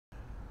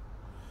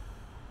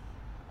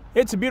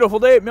It's a beautiful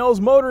day at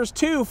Mills Motors,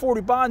 240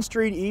 Bond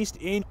Street East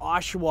in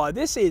Oshawa.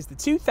 This is the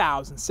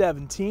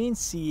 2017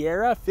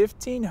 Sierra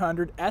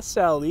 1500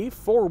 SLE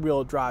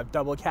four-wheel drive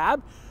double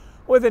cab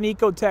with an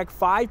Ecotec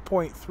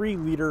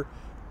 5.3-liter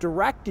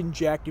direct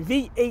inject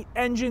V8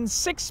 engine,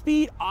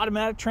 6-speed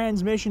automatic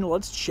transmission.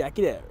 Let's check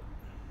it out.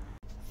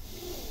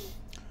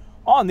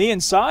 On the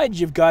inside,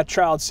 you've got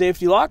child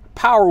safety lock,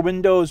 power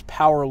windows,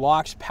 power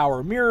locks,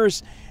 power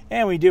mirrors,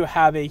 and we do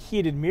have a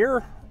heated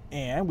mirror,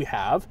 and we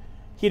have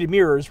heated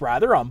mirrors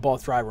rather on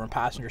both driver and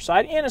passenger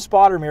side, and a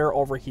spotter mirror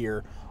over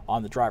here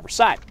on the driver's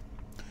side.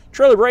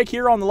 Trailer brake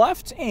here on the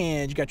left,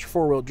 and you got your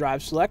four-wheel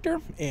drive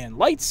selector and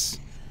lights.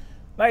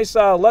 Nice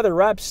leather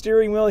wrapped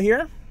steering wheel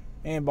here,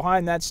 and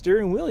behind that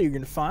steering wheel you're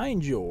going to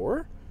find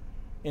your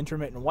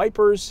intermittent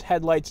wipers,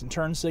 headlights, and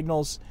turn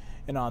signals.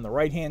 And on the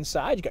right hand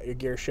side you got your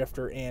gear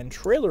shifter and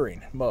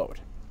trailering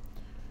mode.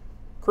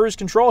 Cruise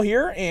control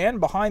here, and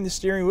behind the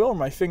steering wheel where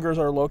my fingers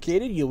are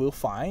located you will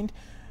find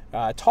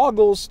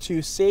toggles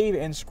to save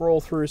and scroll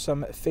through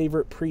some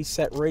favorite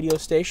preset radio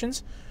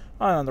stations.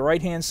 On the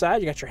right hand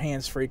side you got your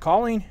hands-free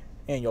calling,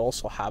 and you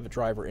also have a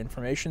driver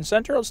information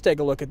center. Let's take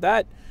a look at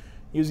that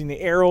using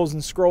the arrows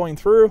and scrolling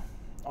through.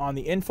 On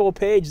the info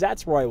page,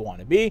 that's where I want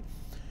to be.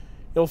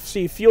 You'll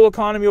see fuel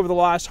economy over the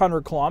last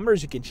 100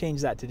 kilometers. You can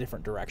change that to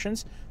different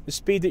directions. The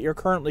speed that you're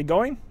currently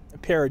going, a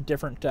pair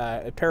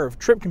of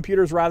trip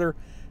computers rather,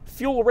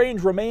 fuel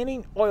range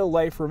remaining, oil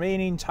life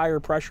remaining, tire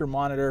pressure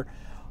monitor.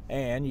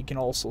 And you can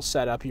also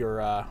set up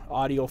your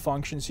audio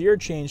functions here,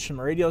 change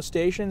some radio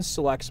stations,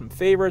 select some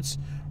favorites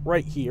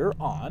right here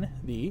on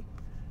the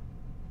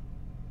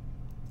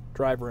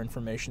driver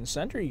information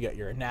center. You got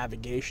your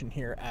navigation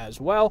here as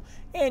well,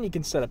 and you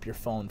can set up your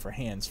phone for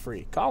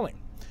hands-free calling.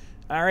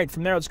 All right,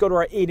 from there, let's go to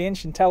our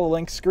 8-inch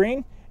IntelliLink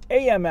screen,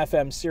 AM,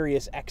 FM,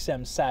 Sirius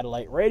XM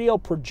satellite radio,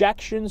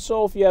 projection.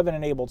 So if you have an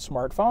enabled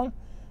smartphone,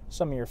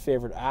 some of your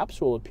favorite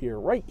apps will appear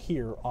right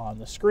here on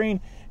the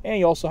screen, and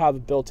you also have a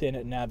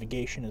built-in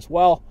navigation as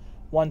well.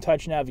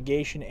 One-touch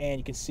navigation, and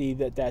you can see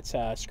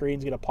that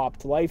screen's going to pop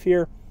to life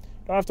here.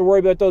 Don't have to worry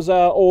about those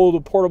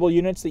old portable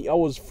units that you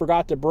always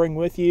forgot to bring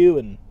with you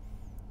and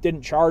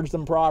didn't charge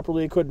them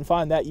properly, couldn't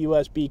find that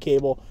USB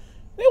cable.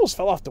 They almost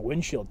fell off the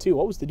windshield too.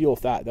 What was the deal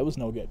with that? That was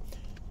no good.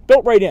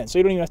 Built right in, so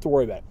you don't even have to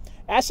worry about it.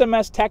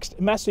 SMS text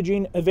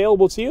messaging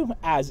available to you,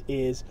 as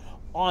is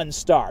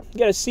OnStar. You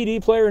got a CD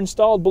player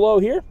installed below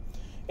here,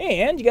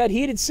 and you got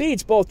heated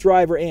seats, both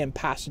driver and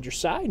passenger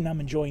side, and I'm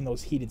enjoying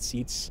those heated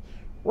seats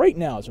right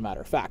now, as a matter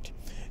of fact.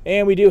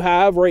 And we do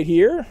have right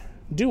here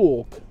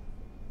dual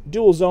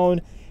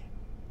zone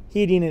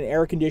heating and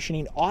air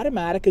conditioning,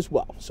 automatic as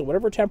well. So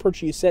whatever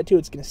temperature you set to,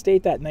 it's going to stay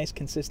at that nice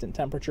consistent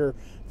temperature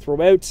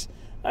throughout.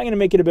 I'm going to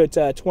make it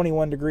about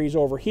 21 degrees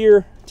over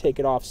here. Take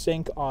it off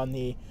sync on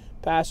the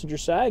passenger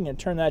side. I'm going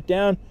to turn that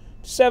down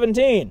to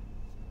 17.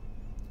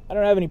 I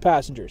don't have any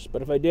passengers,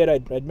 but if I did,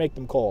 I'd make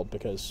them cold,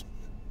 because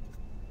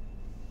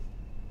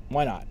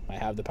why not? I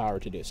have the power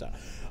to do so.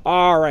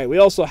 All right, we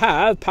also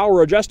have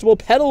power adjustable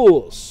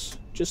pedals,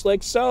 just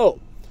like so.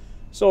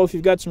 So if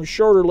you've got some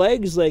shorter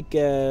legs like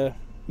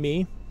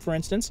me, for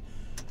instance,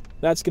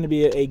 that's going to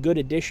be a good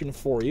addition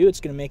for you. It's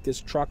going to make this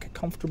truck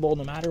comfortable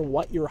no matter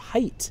what your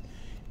height.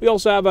 We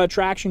also have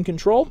traction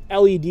control,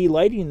 LED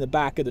lighting in the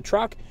back of the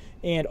truck,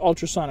 and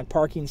ultrasonic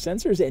parking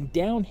sensors and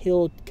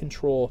downhill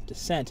control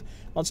descent.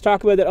 Let's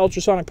talk about that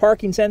ultrasonic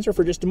parking sensor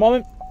for just a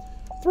moment.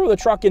 Throw the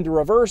truck into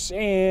reverse,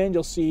 and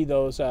you'll see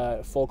those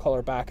full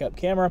color backup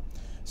camera.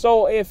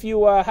 So if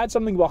you had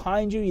something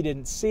behind you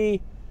didn't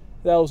see,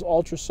 those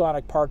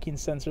ultrasonic parking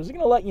sensors are going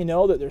to let you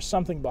know that there's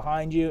something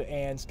behind you,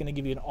 and it's going to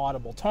give you an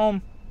audible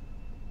tone,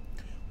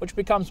 which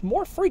becomes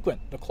more frequent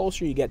the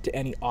closer you get to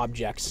any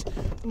objects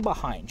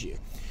behind you.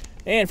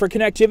 And for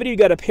connectivity, you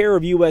got a pair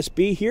of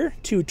USB here,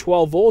 two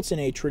 12 volts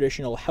and a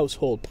traditional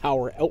household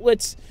power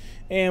outlets.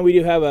 And we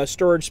do have a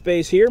storage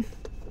space here,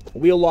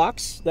 wheel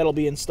locks that'll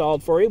be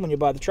installed for you when you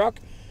buy the truck,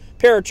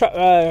 pair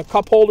of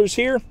cup holders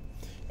here,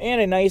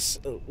 and a nice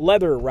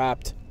leather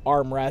wrapped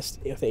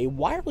armrest with a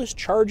wireless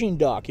charging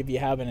dock. If you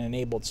have an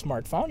enabled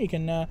smartphone, you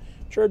can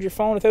charge your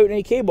phone without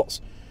any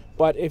cables.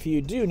 But if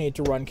you do need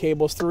to run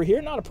cables through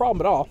here, not a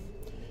problem at all.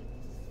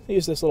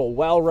 Use this little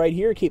well right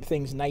here, keep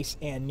things nice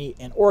and neat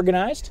and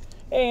organized,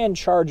 and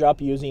charge up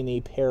using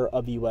the pair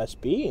of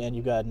USB, and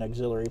you've got an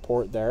auxiliary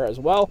port there as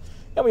well.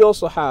 And we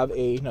also have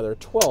another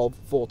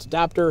 12-volt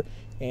adapter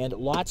and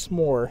lots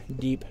more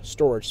deep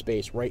storage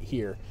space right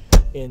here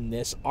in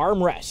this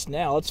armrest.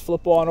 Now let's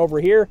flip on over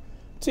here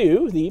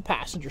to the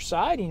passenger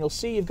side, and you'll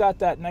see you've got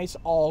that nice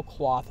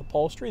all-cloth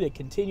upholstery that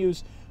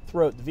continues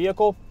throughout the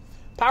vehicle.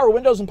 Power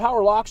windows and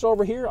power locks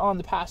over here on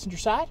the passenger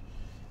side,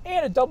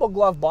 and a double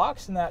glove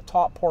box in that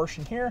top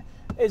portion here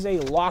is a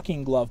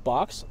locking glove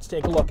box. Let's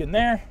take a look in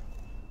there,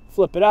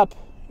 flip it up,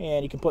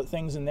 and you can put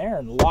things in there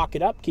and lock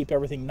it up, keep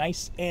everything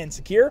nice and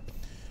secure.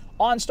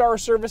 OnStar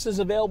services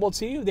available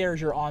to you.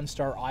 There's your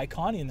OnStar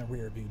icon in the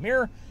rear view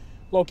mirror.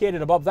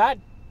 Located above that,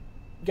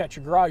 you got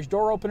your garage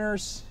door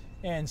openers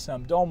and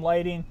some dome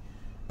lighting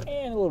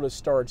and a little bit of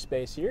storage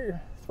space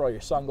here. throw your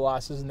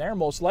sunglasses in there,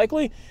 most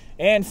likely.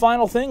 And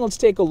final thing, let's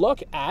take a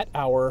look at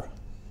our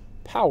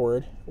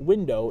powered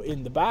window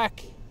in the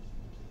back.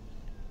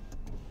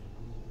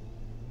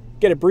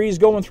 Get a breeze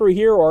going through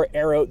here or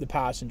air out the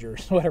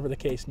passengers, whatever the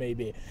case may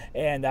be.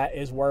 And that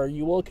is where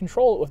you will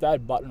control it with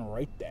that button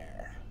right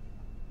there.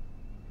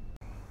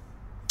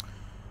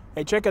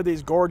 Hey, check out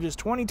these gorgeous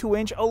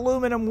 22-inch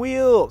aluminum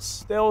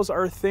wheels. Those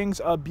are things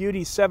of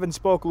beauty.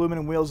 7-spoke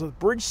aluminum wheels with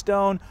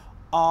Bridgestone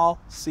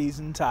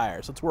all-season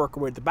tires. Let's work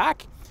our way to the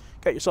back.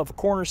 Got yourself a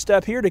corner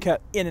step here to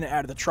get in and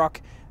out of the truck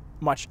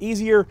much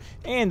easier.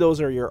 And those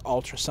are your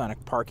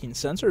ultrasonic parking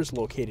sensors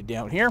located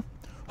down here.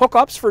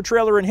 Hookups for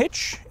trailer and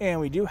hitch, and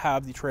we do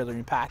have the trailer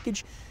and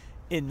package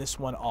in this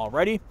one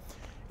already.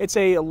 It's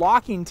a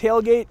locking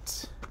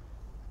tailgate,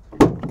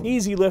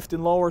 easy lift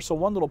and lower, so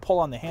one little pull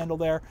on the handle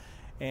there,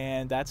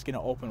 and that's going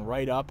to open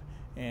right up,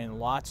 and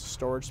lots of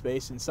storage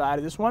space inside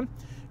of this one.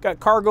 Got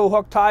cargo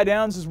hook tie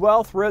downs as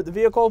well throughout the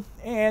vehicle,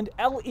 and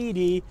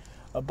LED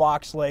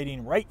box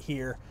lighting right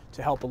here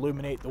to help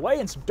illuminate the way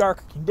in some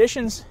darker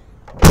conditions.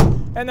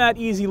 And that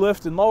easy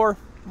lift and lower.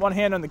 One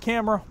hand on the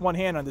camera, one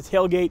hand on the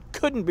tailgate.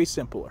 Couldn't be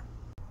simpler.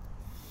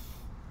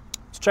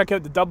 Let's check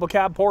out the double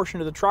cab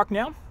portion of the truck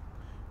now.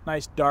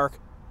 Nice dark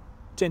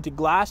tinted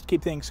glass to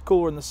keep things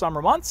cooler in the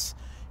summer months.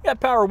 You got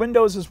power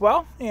windows as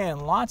well,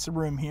 and lots of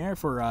room here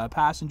for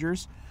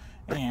passengers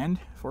and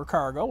for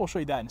cargo. We'll show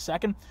you that in a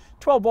second.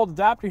 12-volt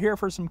adapter here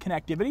for some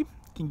connectivity. You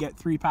can get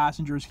 3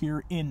 passengers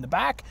here in the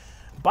back.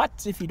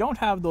 But if you don't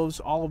have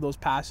all of those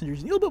passengers,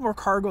 you need a little bit more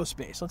cargo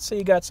space. Let's say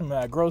you got some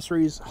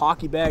groceries,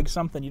 hockey bags,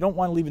 something you don't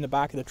want to leave in the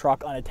back of the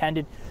truck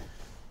unattended.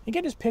 You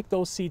can just pick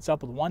those seats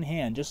up with one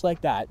hand, just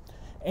like that.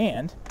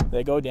 And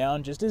they go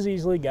down just as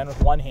easily, again, with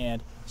one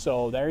hand.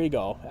 So there you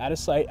go. Out of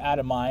sight, out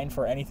of mind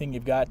for anything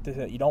you've got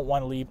that you don't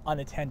want to leave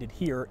unattended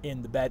here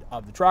in the bed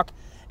of the truck.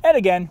 And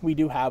again, we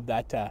do have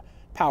that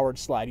powered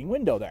sliding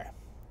window there.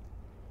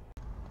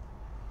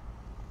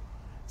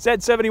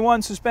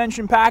 Z71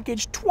 suspension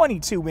package,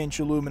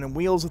 22-inch aluminum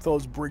wheels with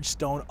those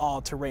Bridgestone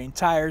all-terrain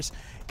tires.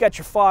 Got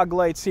your fog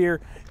lights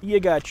here. You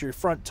got your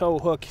front tow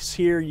hooks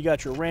here. You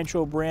got your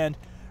Rancho brand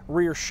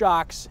rear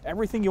shocks.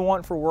 Everything you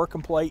want for work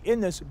and play in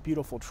this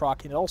beautiful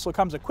truck. And it also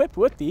comes equipped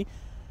with the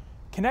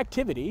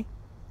connectivity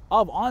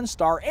of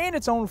OnStar and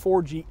its own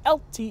 4G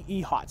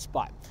LTE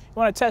hotspot. You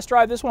want to test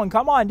drive this one?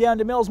 Come on down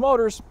to Mills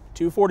Motors,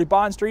 240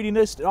 Bond Street in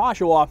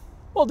Oshawa.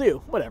 We'll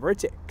do whatever it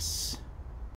takes.